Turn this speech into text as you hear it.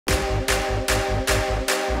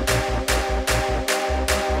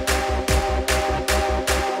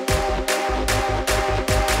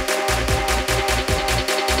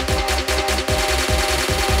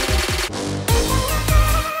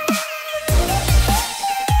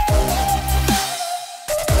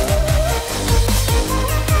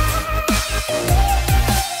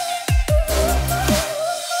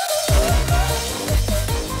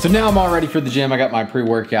So now I'm all ready for the gym. I got my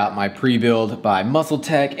pre-workout, my pre-build by Muscle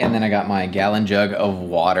Tech, and then I got my gallon jug of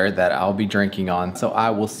water that I'll be drinking on. So I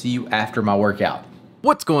will see you after my workout.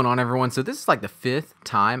 What's going on, everyone? So this is like the 5th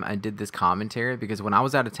time I did this commentary because when I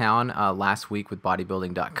was out of town last week with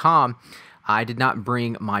Bodybuilding.com, I did not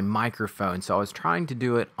bring my microphone, so I was trying to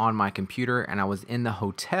do it on my computer, and I was in the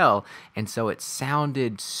hotel, and so it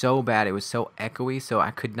sounded so bad. It was so echoey, so I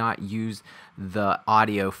could not use the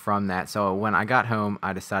audio from that. So when I got home,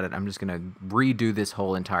 I decided I'm just going to redo this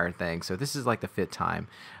whole entire thing. So this is like the 5th time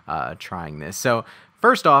trying this. So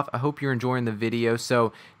first off, I hope you're enjoying the video.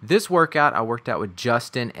 So this workout, I worked out with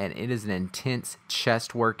Justin, and it is an intense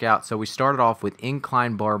chest workout. So we started off with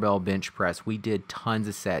incline barbell bench press. We did tons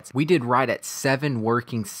of sets. We did right at 7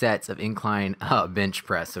 working sets of incline bench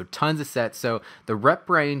press. So tons of sets. So the rep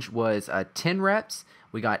range was 10 reps.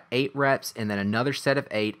 We got 8 reps and then another set of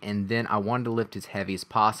 8, and then I wanted to lift as heavy as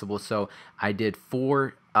possible. So I did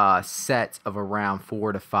 4 sets of around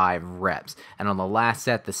 4 to 5 reps. And on the last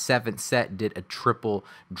set, the 7th set, did a triple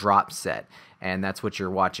drop set. And that's what you're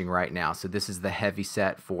watching right now. So this is the heavy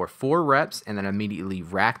set for 4 reps, and then immediately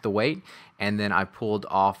racked the weight. And then I pulled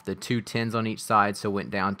off the 2 10s on each side, so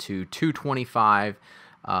went down to 225.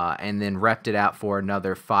 And then repped it out for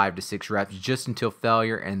another 5 to 6 reps just until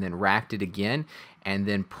failure, and then racked it again, and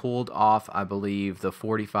then pulled off, I believe, the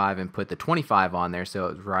 45 and put the 25 on there, so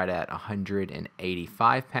it was right at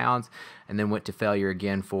 185 pounds, and then went to failure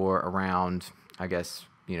again for around, I guess,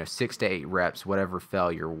 6 to 8 reps, whatever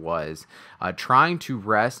failure was, trying to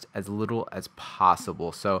rest as little as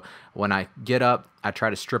possible. So when I get up, I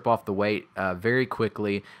try to strip off the weight very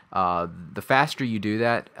quickly. The faster you do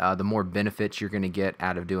that, the more benefits you're going to get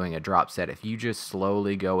out of doing a drop set. If you just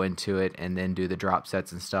slowly go into it and then do the drop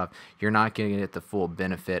sets and stuff, you're not going to get the full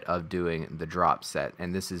benefit of doing the drop set.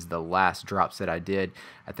 And this is the last drop set I did.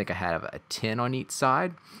 I think I had a 10 on each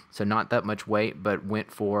side, so not that much weight, but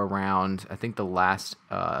went for around, I think the last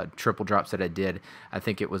triple drop set I did, I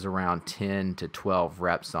think it was around 10 to 12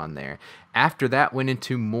 reps on there. After that, went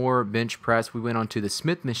into more bench press. We went on to the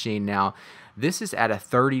Smith machine. Now, this is at a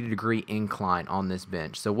 30-degree incline on this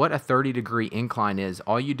bench. So what a 30-degree incline is,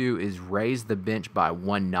 all you do is raise the bench by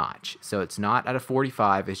 1 notch. So it's not at a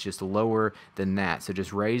 45, it's just lower than that. So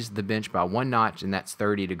just raise the bench by 1 notch, and that's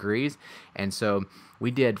 30 degrees. And so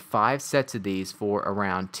we did 5 sets of these for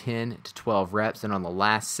around 10 to 12 reps, and on the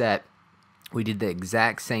last set, we did the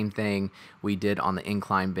exact same thing we did on the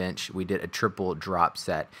incline bench. We did a triple drop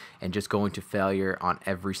set and just going to failure on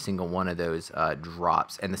every single one of those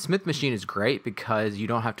drops. And the Smith machine is great because you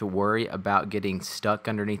don't have to worry about getting stuck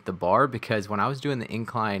underneath the bar, because when I was doing the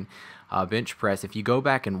incline bench press, if you go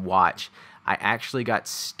back and watch, I actually got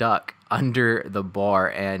stuck under the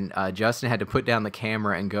bar, and Justin had to put down the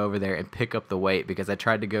camera and go over there and pick up the weight because I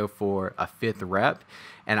tried to go for a 5th rep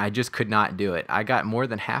and I just could not do it. I got more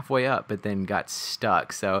than halfway up but then got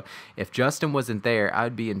stuck. So if Justin wasn't there,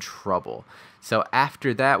 I'd be in trouble. So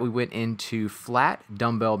after that, we went into flat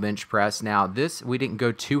dumbbell bench press. Now this, we didn't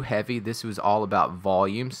go too heavy. This was all about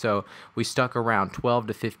volume. So we stuck around 12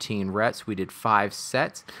 to 15 reps. We did 5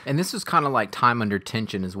 sets. And this was kind of like time under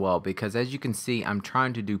tension as well, because as you can see, I'm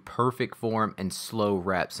trying to do perfect form and slow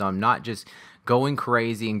reps. So I'm not just going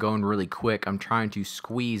crazy and going really quick. I'm trying to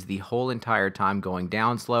squeeze the whole entire time, going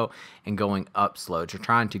down slow and going up slow. So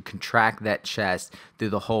trying to contract that chest through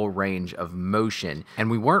the whole range of motion.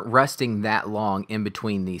 And we weren't resting that long in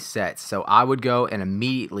between these sets. So I would go and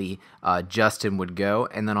immediately Justin would go.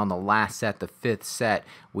 And then on the last set, the 5th set,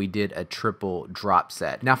 we did a triple drop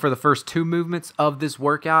set. Now for the first 2 movements of this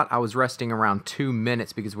workout, I was resting around 2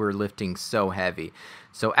 minutes because we were lifting so heavy.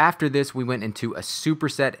 So after this, we went into a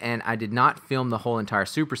superset, and I did not film the whole entire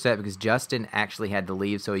superset because Justin actually had to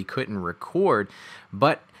leave, so he couldn't record,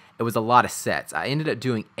 but it was a lot of sets. I ended up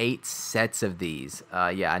doing 8 sets of these.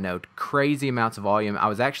 Yeah, I know, crazy amounts of volume. I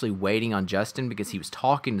was actually waiting on Justin because he was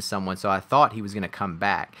talking to someone, so I thought he was going to come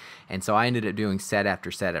back. And so I ended up doing set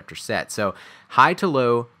after set after set. So high to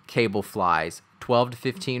low cable flies, 12 to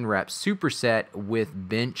 15 reps, superset with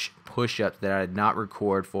bench push-ups that I did not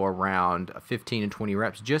record for around 15 and 20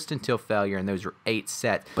 reps just until failure, and those were 8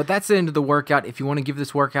 sets. But that's the end of the workout. If you want to give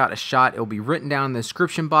this workout a shot, it will be written down in the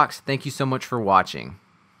description box. Thank you so much for watching.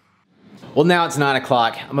 Well, now it's 9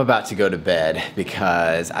 o'clock. I'm about to go to bed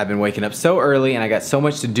because I've been waking up so early and I got so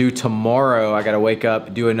much to do tomorrow. I gotta wake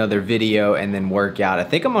up, do another video, and then work out. I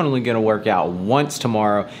think I'm only gonna work out once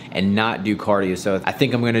tomorrow and not do cardio. So I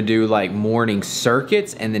think I'm gonna do like morning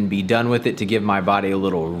circuits and then be done with it to give my body a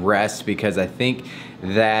little rest, because I think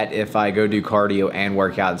that if I go do cardio and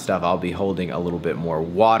work out and stuff, I'll be holding a little bit more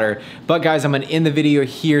water. But guys, I'm gonna end the video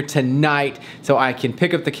here tonight so I can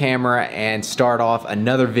pick up the camera and start off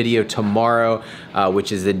another video tomorrow,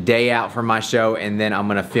 which is the day out from my show, and then I'm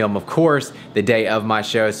gonna film, of course, the day of my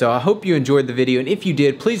show. So I hope you enjoyed the video, and if you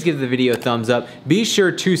did, please give the video a thumbs up. Be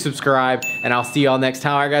sure to subscribe, and I'll see y'all next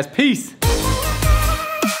time. All right, guys, peace.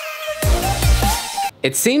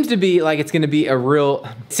 It seems to be like it's gonna be a real,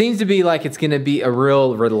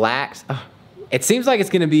 relaxed, it seems like it's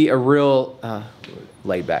gonna be a real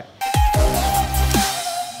laid back.